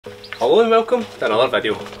Hello and welcome to another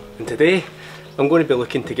video, and today I'm going to be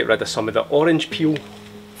looking to get rid of some of the orange peel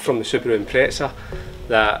from the Subaru Impreza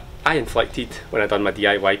that I inflicted when I done my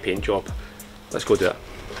DIY paint job. Let's go do it.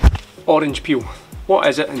 Orange peel, what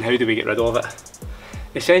is it and how do we get rid of it?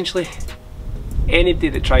 Essentially, anybody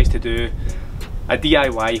that tries to do a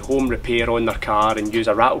DIY home repair on their car and use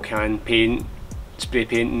a rattle can paint, spray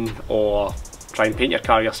painting, or try and paint your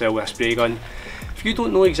car yourself with a spray gun, if you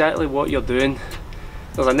don't know exactly what you're doing,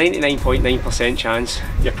 there's a 99.9% chance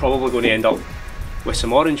you're probably going to end up with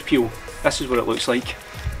some orange peel. This is what it looks like.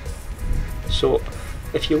 So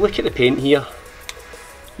if you look at the paint here,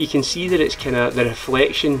 you can see that it's the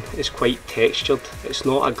reflection is quite textured. It's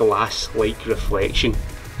not a glass-like reflection.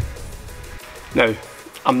 Now,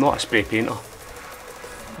 I'm not a spray painter,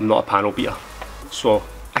 I'm not a panel beater, so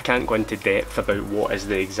I can't go into depth about what is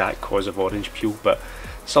the exact cause of orange peel, but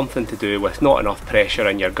something to do with not enough pressure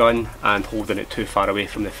in your gun and holding it too far away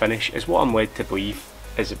from the finish is what I'm led to believe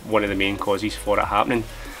is one of the main causes for it happening.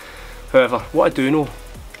 However, what I do know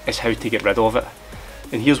is how to get rid of it,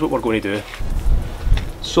 and here's what we're going to do.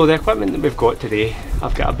 So the equipment that we've got today,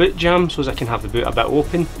 I've got a boot jamb so as I can have the boot a bit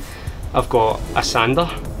open, I've got a sander,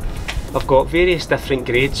 I've got various different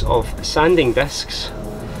grades of sanding discs,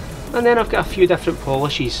 and then I've got a few different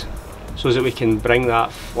polishes so that we can bring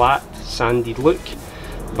that flat sanded look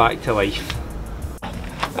back to life.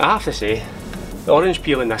 I have to say, the orange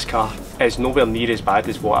peel in this car is nowhere near as bad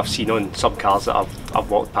as what I've seen on some cars that I've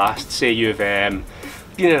walked past. Say you've been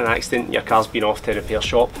in an accident, your car's been off to a repair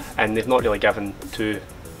shop and they've not really given two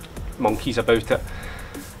monkeys about it.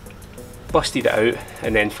 Busted it out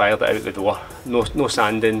and then fired it out the door. No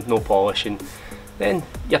sanding, no polishing. Then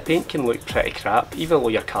your paint can look pretty crap, even though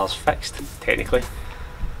your car's fixed, technically.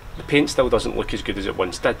 The paint still doesn't look as good as it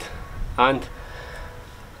once did. And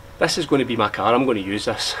this is going to be my car, I'm going to use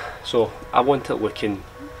this. So I want it looking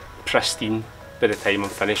pristine by the time I'm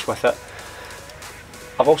finished with it.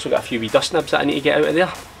 I've also got a few wee dust nibs that I need to get out of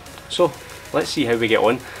there. So let's see how we get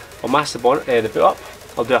on. I'll mask the boot up,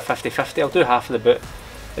 I'll do a 50-50, I'll do half of the boot,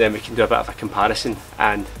 and then we can do a bit of a comparison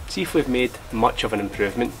and see if we've made much of an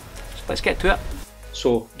improvement. So let's get to it.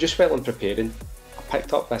 So just while I'm preparing, I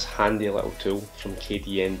picked up this handy little tool from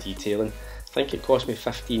KDN Detailing. I think it cost me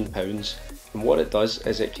 £15, and what it does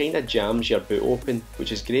is it kind of jams your boot open,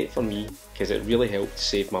 which is great for me because it really helped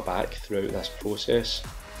save my back throughout this process.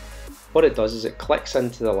 What it does is it clicks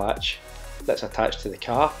into the latch that's attached to the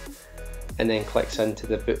car and then clicks into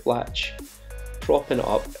the boot latch, propping it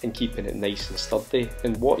up and keeping it nice and sturdy.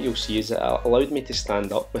 And what you'll see is that it allowed me to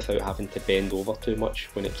stand up without having to bend over too much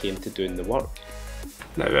when it came to doing the work.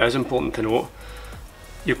 Now it is important to note,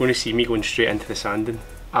 you're going to see me going straight into the sanding.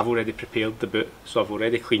 I've already prepared the boot, so I've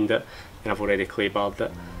already cleaned it and I've already clay barred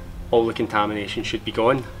it. All the contamination should be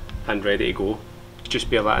gone and ready to go. Just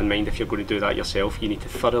bear that in mind if you're going to do that yourself. You need to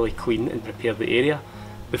thoroughly clean and prepare the area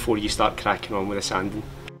before you start cracking on with the sanding.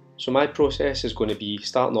 So my process is going to be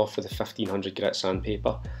starting off with a 1500 grit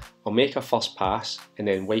sandpaper. I'll make a first pass and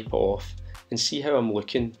then wipe it off and see how I'm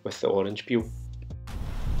looking with the orange peel.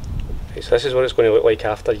 So this is what it's going to look like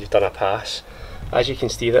after you've done a pass. As you can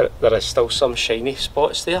see, there is still some shiny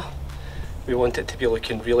spots there. We want it to be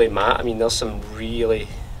looking really matte. I mean, there's some really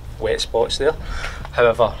wet spots there.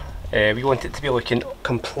 However, we want it to be looking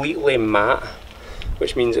completely matte,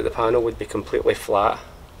 which means that the panel would be completely flat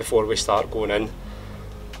before we start going in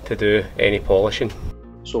to do any polishing.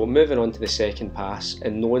 So moving on to the second pass,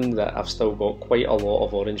 and knowing that I've still got quite a lot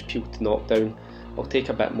of orange peel to knock down, I'll take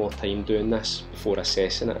a bit more time doing this before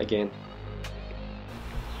assessing it again.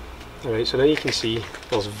 Alright, so now you can see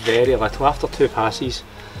there's very little, after two passes,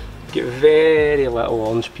 you get very little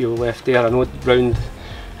orange peel left there. I know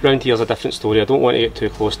round here's a different story, I don't want to get too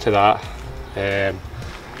close to that.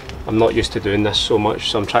 I'm not used to doing this so much,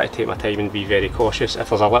 so I'm trying to take my time and be very cautious. If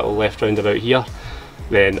there's a little left round about here,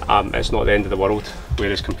 then it's not the end of the world.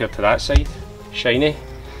 Whereas compared to that side, shiny,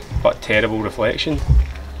 but terrible reflection,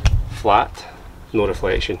 flat, no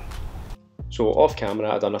reflection. So off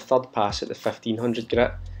camera I've done a third pass at the 1500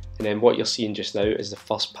 grit, and then what you're seeing just now is the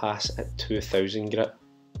first pass at 2000 grit.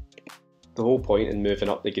 The whole point in moving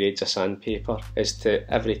up the grades of sandpaper is to,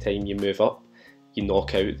 every time you move up, you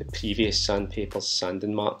knock out the previous sandpaper's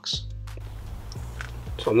sanding marks.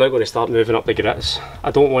 So I'm now going to start moving up the grits.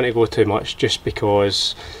 I don't want to go too much just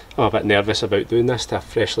because I'm a bit nervous about doing this to a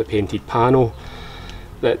freshly painted panel.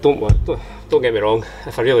 Don't get me wrong,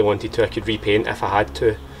 if I really wanted to I could repaint if I had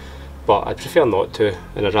to, but I'd prefer not to,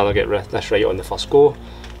 and I'd rather get this right on the first go.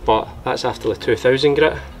 But that's after the 2000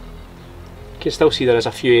 grit. You can still see there is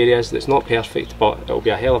a few areas that's not perfect, but it'll be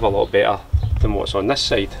a hell of a lot better than what's on this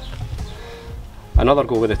side. Another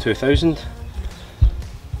go with the 2000,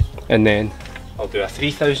 and then I'll do a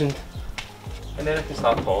 3000 and then I can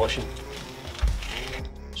start polishing.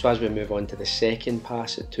 So as we move on to the second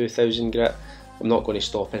pass at 2000 grit, I'm not going to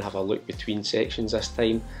stop and have a look between sections this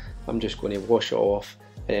time. I'm just going to wash it off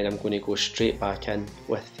and then I'm going to go straight back in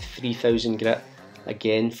with 3000 grit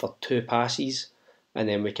again for 2 passes, and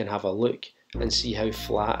then we can have a look and see how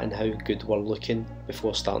flat and how good we're looking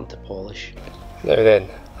before starting to polish. Now then,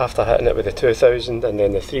 after hitting it with the 2000 and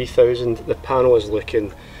then the 3000, the panel is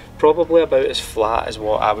looking probably about as flat as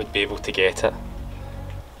what I would be able to get it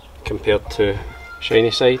compared to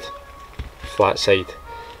shiny side, flat side.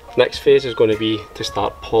 Next phase is going to be to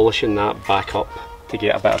start polishing that back up to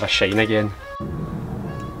get a bit of a shine again.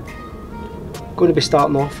 Going to be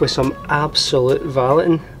starting off with some absolute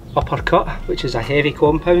valeting uppercut, which is a heavy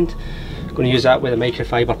compound. Going to use that with a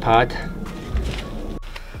microfiber pad.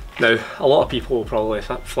 Now, a lot of people will probably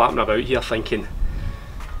flapping about here thinking,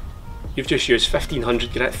 you've just used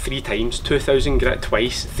 1500 grit 3 times, 2000 grit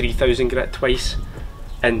twice, 3000 grit twice,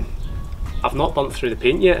 and I've not burnt through the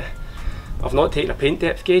paint yet. I've not taken a paint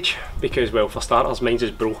depth gauge because, well, for starters, mine's is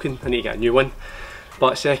broken, I need to get a new one.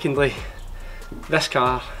 But secondly, this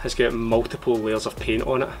car has got multiple layers of paint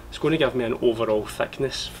on it. It's going to give me an overall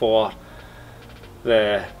thickness for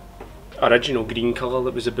the original green colour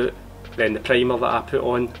that was about, then the primer that I put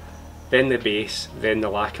on, then the base, then the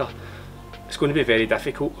lacquer. It's going to be very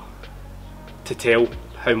difficult to tell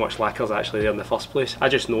how much lacquer is actually there in the first place. I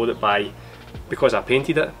just know that because I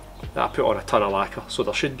painted it, that I put on a ton of lacquer, so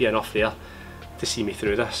there should be enough there to see me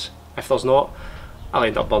through this. If there's not, I'll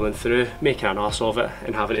end up burning through, making an arse of it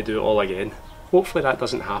and having to do it all again. Hopefully that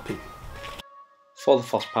doesn't happen. For the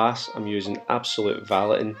first pass, I'm using Absolute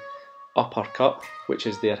Valeting Uppercut, which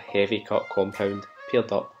is their heavy cut compound,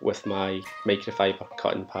 paired up with my microfiber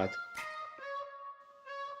cutting pad.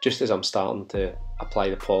 Just as I'm starting to apply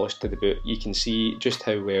the polish to the boot, you can see just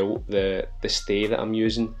how well the stay that I'm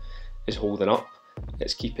using is holding up.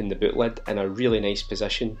 It's keeping the boot lid in a really nice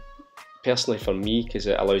position, personally for me, because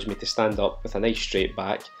it allows me to stand up with a nice straight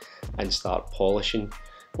back and start polishing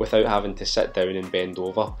without having to sit down and bend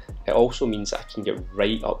over. It also means that I can get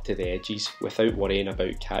right up to the edges without worrying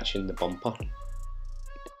about catching the bumper.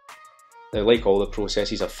 Now, like all the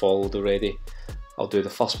processes I've followed already, I'll do the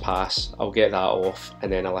first pass, I'll get that off,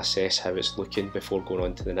 and then I'll assess how it's looking before going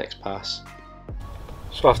on to the next pass.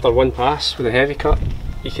 So after one pass with a heavy cut,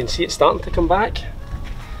 you can see it's starting to come back.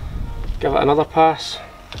 Give it another pass,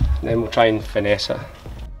 and then we'll try and finesse it.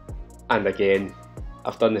 And again,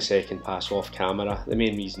 I've done the second pass off camera, the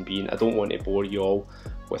main reason being I don't want to bore you all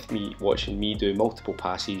with me watching me do multiple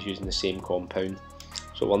passes using the same compound.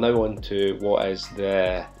 So we're now on to what is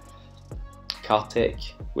the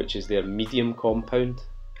Cartec, which is their medium compound.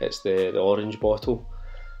 It's the orange bottle,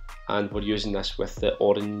 and we're using this with the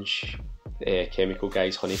orange Chemical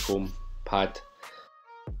Guys honeycomb pad.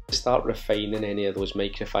 Start refining any of those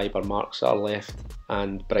microfiber marks that are left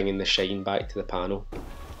and bringing the shine back to the panel.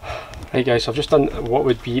 Right guys, so I've just done what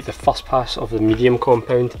would be the first pass of the medium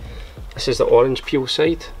compound. This is the orange peel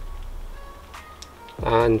side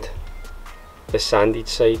and the sanded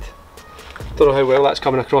side. Don't know how well that's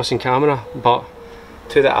coming across in camera, but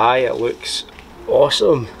to the eye it looks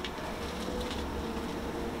awesome.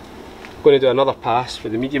 I'm going to do another pass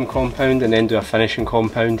with the medium compound and then do a finishing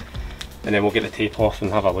compound, and then we'll get the tape off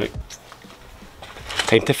and have a look.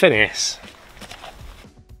 Time to finesse.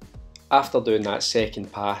 After doing that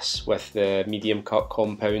second pass with the medium cut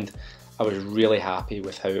compound, I was really happy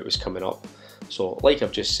with how it was coming up. So like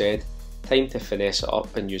I've just said, time to finesse it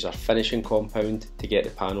up and use our finishing compound to get the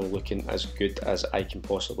panel looking as good as I can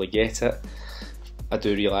possibly get it. I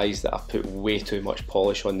do realise that I put way too much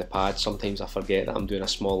polish on the pad. Sometimes I forget that I'm doing a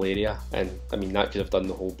small area, and I mean that could have done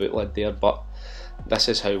the whole boot lid there, but this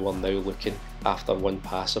is how we're now looking after one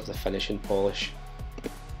pass of the finishing polish.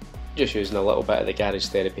 Just using a little bit of the Garage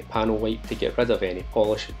Therapy panel wipe to get rid of any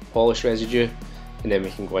polish residue, and then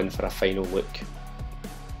we can go in for a final look.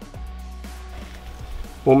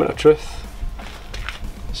 Moment of truth.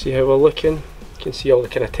 See how we're looking? You can see all the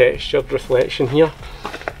kind of textured reflection here.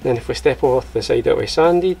 And then if we step over to the side that we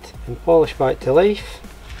sanded and polish back to life,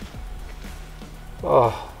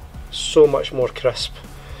 oh, so much more crisp.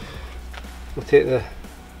 We'll take the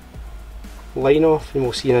line off and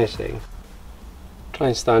we'll see in a second. Try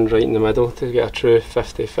and stand right in the middle to get a true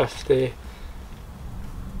 50-50.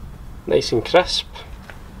 Nice and crisp,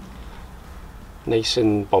 nice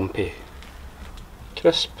and bumpy.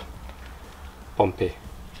 Crisp, bumpy.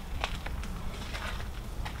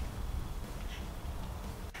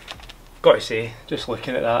 Got to say, just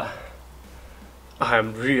looking at that, I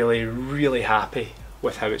am really happy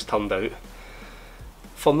with how it's turned out.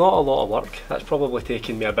 for not a lot of work. That's probably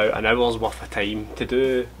taken me about an hour's worth of time to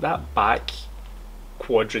do that back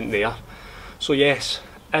quadrant there. So yes,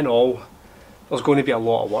 in all, there's going to be a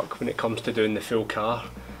lot of work when it comes to doing the full car.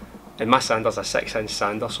 And my sander's a 6-inch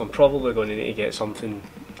sander, so I'm probably going to need to get something,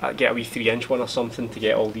 get a wee 3-inch one or something to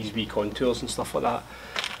get all these wee contours and stuff like that.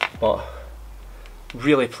 But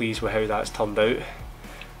really pleased with how that's turned out,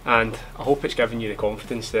 and I hope it's given you the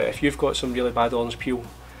confidence that if you've got some really bad orange peel,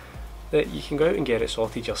 that you can go out and get it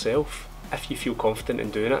sorted yourself if you feel confident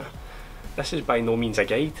in doing it. This is by no means a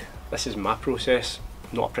guide, this is my process.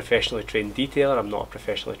 I'm not a professionally trained detailer, I'm not a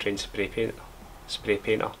professionally trained spray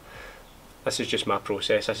painter. This is just my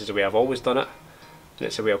process, this is the way I've always done it, and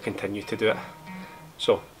it's the way I'll continue to do it.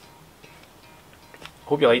 So,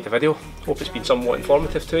 hope you liked the video, hope it's been somewhat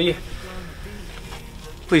informative to you.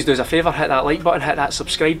 Please do us a favour, hit that like button, hit that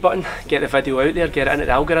subscribe button, get the video out there, get it into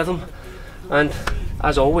the algorithm, and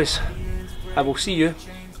as always, I will see you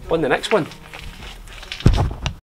on the next one.